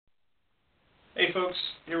Hey folks,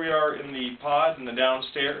 here we are in the pod in the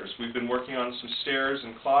downstairs. We've been working on some stairs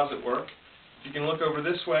and closet work. If you can look over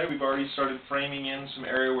this way, we've already started framing in some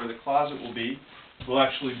area where the closet will be. Will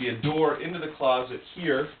actually be a door into the closet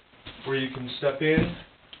here where you can step in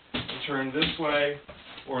and turn this way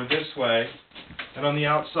or this way. And on the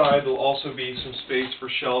outside there'll also be some space for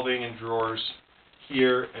shelving and drawers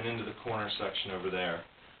here and into the corner section over there.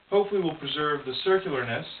 Hopefully we'll preserve the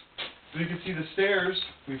circularness. As you can see the stairs,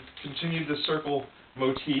 we've continued the circle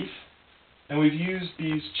motif, and we've used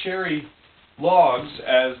these cherry logs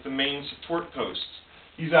as the main support posts.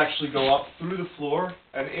 These actually go up through the floor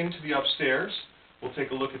and into the upstairs. We'll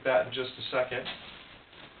take a look at that in just a second.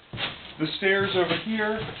 The stairs over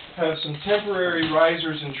here have some temporary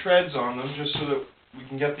risers and treads on them just so that we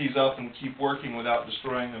can get these up and keep working without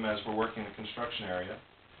destroying them as we're working the construction area.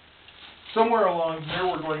 Somewhere along here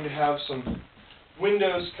we're going to have some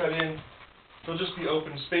windows cut in. They'll just be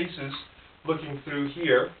open spaces looking through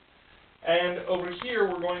here. And over here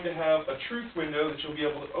we're going to have a truth window that you'll be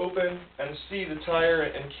able to open and see the tire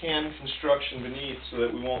and can construction beneath so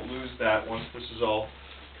that we won't lose that once this is all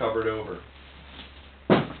covered over.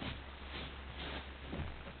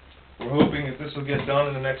 We're hoping that this will get done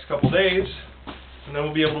in the next couple days, and then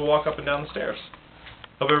we'll be able to walk up and down the stairs.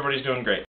 Hope everybody's doing great.